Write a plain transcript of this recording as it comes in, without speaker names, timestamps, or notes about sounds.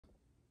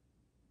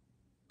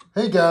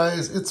Hey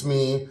guys, it's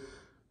me.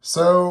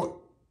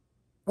 So,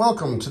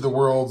 welcome to the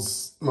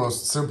world's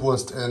most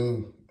simplest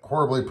and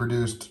horribly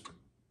produced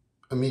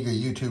Amiga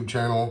YouTube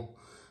channel.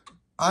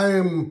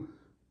 I'm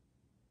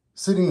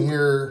sitting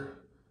here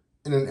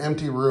in an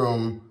empty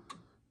room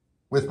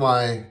with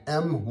my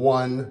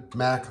M1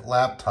 Mac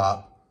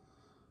laptop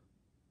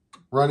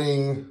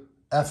running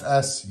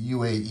FS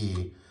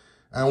UAE.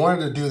 And I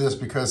wanted to do this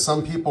because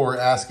some people were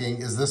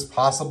asking, is this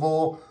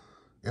possible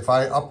if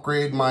I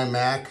upgrade my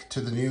Mac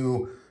to the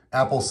new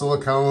Apple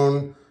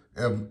SiliCON?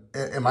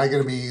 Am I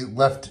going to be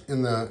left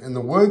in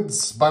the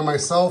woods by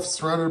myself,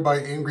 surrounded by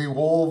angry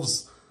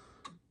wolves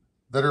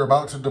that are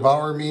about to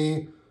devour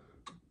me?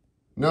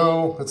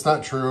 No, it's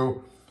not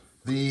true.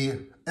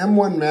 The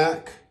M1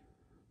 Mac,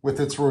 with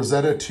its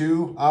Rosetta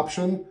 2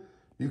 option,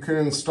 you can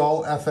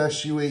install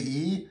FS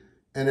UAE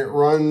and it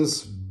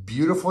runs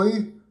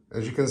beautifully.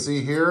 As you can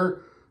see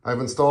here, I've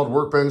installed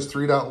Workbench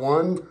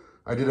 3.1.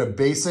 I did a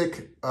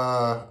basic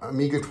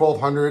Amiga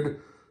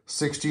 1200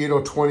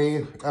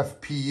 68020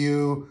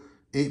 FPU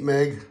 8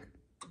 meg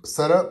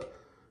setup.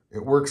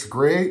 It works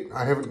great.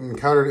 I haven't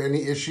encountered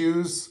any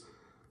issues.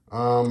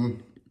 I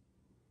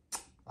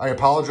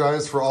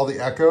apologize for all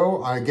the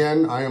echo. I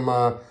am,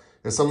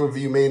 as some of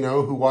you may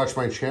know who watch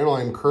my channel,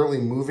 I'm currently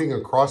moving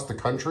across the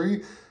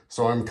country.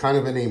 So I'm kind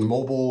of in a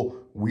mobile,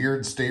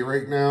 weird state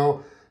right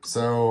now.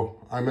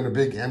 So I'm in a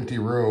big empty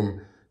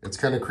room. It's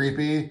kind of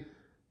creepy.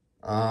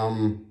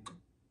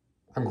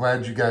 I'm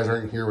glad you guys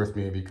aren't here with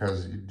me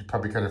because you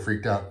probably kind of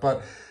freaked out.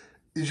 But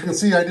as you can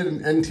see, I did an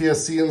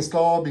NTSC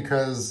install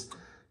because,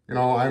 you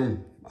know,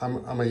 I'm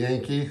a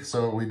Yankee,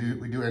 so we do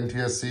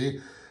NTSC.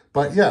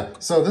 But yeah,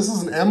 so this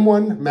is an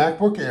M1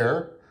 MacBook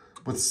Air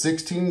with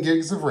 16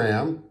 gigs of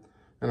RAM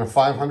and a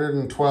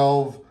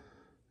 512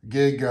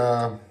 gig,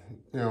 you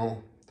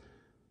know,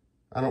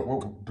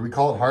 what do we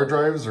call it, hard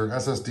drives or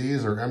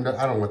SSDs or I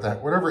don't know what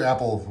that, whatever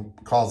Apple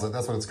calls it,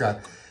 that's what it's got.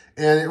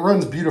 And it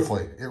runs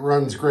beautifully. It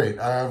runs great.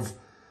 I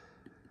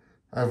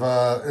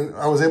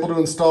was able to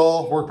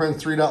install Workbench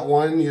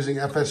 3.1 using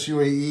FS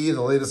UAE,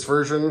 the latest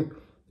version.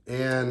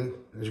 And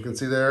as you can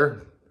see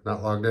there,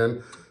 not logged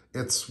in,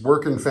 it's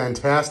working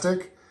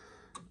fantastic.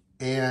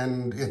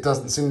 And it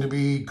doesn't seem to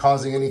be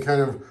causing any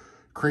kind of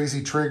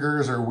crazy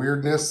triggers or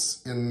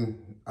weirdness in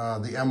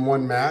the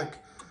M1 Mac.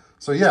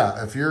 So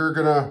yeah, if you're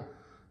gonna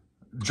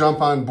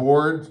jump on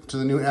board to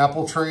the new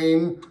Apple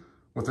train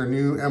with their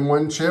new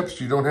M1 chips,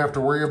 you don't have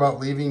to worry about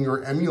leaving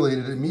your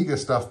emulated Amiga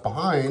stuff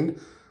behind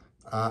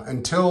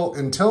until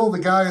the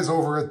guys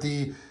over at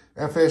the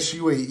FS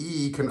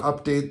UAE can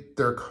update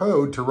their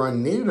code to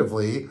run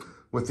natively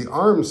with the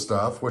ARM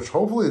stuff, which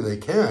hopefully they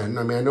can.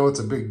 I mean, I know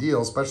it's a big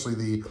deal,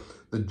 especially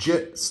the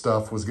JIT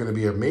stuff was going to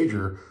be a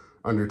major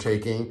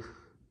undertaking.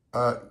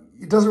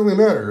 It doesn't really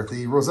matter.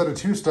 The Rosetta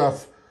 2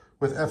 stuff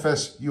with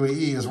FS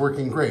UAE is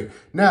working great.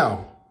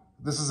 Now,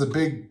 this is a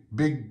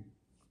big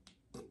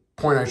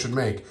point I should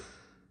make.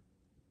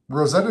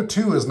 Rosetta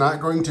 2 is not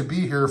going to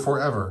be here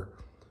forever.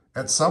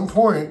 At some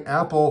point,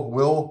 Apple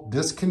will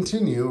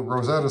discontinue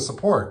Rosetta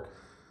support.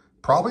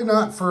 Probably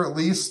not for at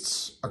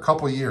least a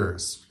couple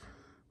years.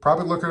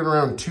 Probably looking at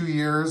around 2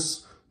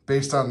 years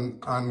based on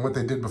what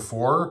they did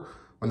before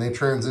when they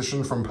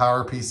transitioned from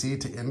PowerPC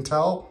to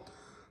Intel.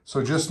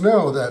 So just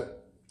know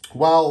that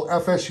while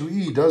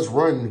FSUE does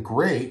run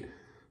great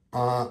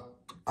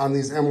on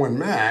these M1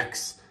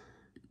 Macs,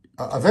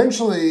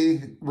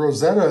 eventually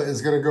Rosetta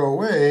is going to go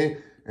away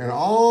and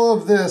all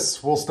of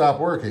this will stop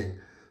working.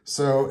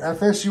 So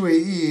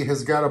FSUAE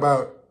has got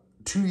about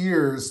 2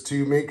 years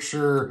to make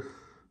sure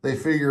they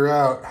figure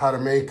out how to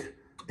make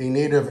a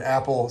native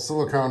Apple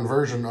SiliCON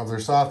version of their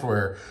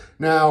software.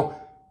 Now,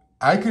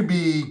 I could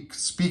be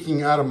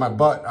speaking out of my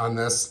butt on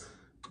this.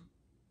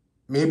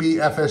 Maybe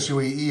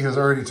FSUAE has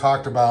already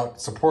talked about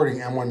supporting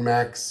M1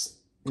 Macs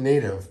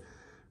native.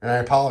 And I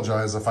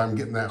apologize if I'm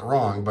getting that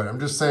wrong, but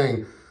I'm just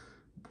saying,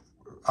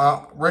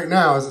 right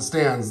now, as it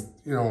stands,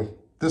 you know,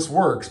 this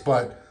works,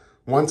 but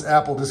once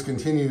Apple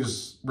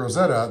discontinues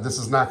Rosetta, this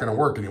is not going to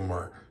work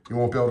anymore. You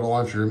won't be able to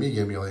launch your Amiga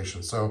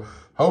emulation. So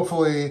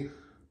hopefully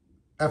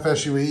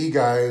FSUAE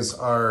guys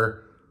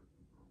are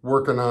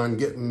working on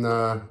getting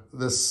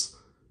this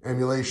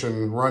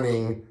emulation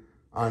running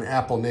on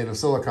Apple native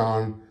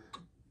SiliCON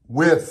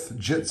with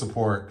JIT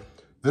support.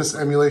 This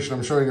emulation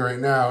I'm showing you right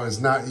now is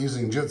not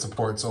using JIT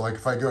support. So like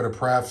if I go to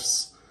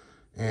prefs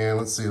and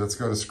let's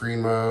go to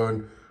screen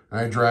mode and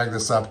I drag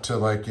this up to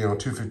like, you know,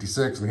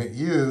 256 and hit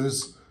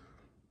use,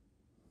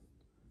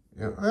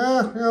 it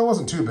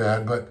wasn't too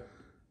bad, but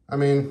I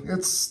mean,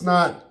 it's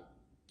not,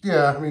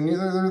 yeah, I mean,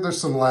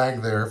 there's some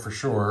lag there for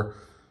sure.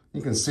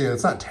 You can see it,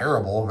 it's not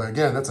terrible. But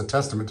again, that's a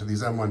testament to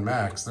these M1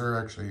 Macs. They're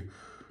actually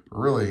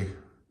really,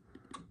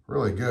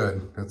 really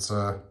good. It's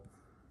kind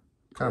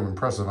of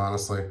impressive,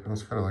 honestly. I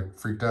was kind of like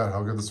freaked out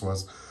how good this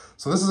was.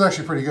 So this is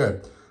actually pretty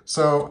good.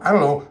 So I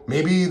don't know,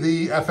 maybe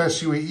the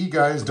FSUAE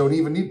guys don't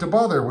even need to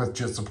bother with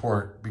JIT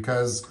support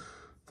because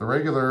the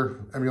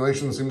regular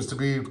emulation seems to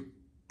be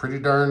pretty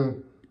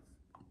darn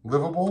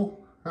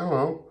livable. I don't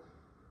know.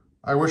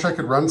 I wish I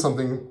could run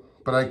something,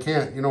 but I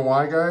can't. You know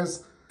why,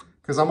 guys?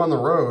 because I'm on the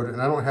road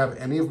and I don't have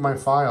any of my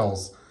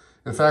files.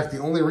 In fact, the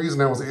only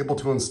reason I was able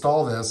to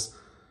install this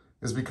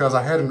is because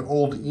I had an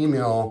old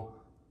email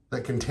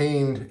that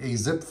contained a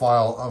zip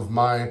file of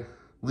my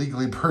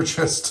legally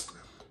purchased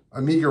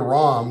Amiga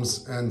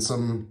ROMs and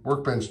some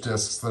Workbench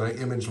disks that I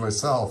imaged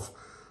myself.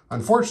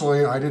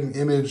 Unfortunately, I didn't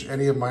image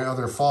any of my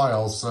other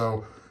files,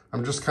 so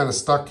I'm just kind of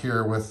stuck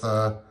here with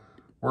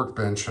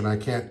Workbench, and I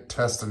can't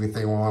test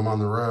anything while I'm on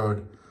the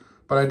road.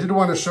 But I did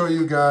want to show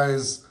you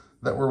guys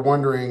that were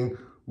wondering,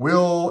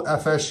 will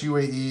FS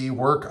UAE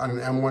work on an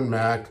M1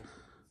 Mac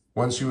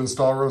once you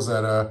install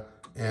Rosetta?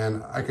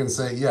 And I can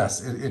say,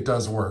 yes, it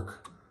does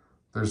work.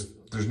 There's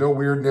no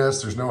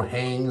weirdness, there's no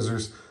hangs,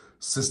 there's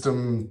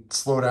system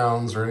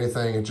slowdowns or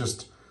anything.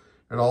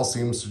 It all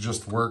seems to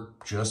just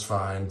work just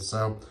fine.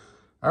 So,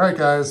 all right,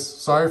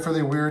 guys, sorry for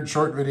the weird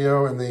short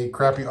video and the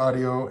crappy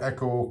audio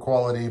echo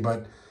quality,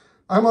 but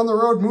I'm on the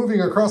road moving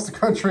across the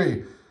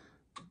country.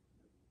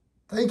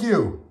 Thank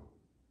you,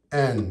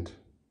 and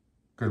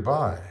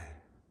goodbye.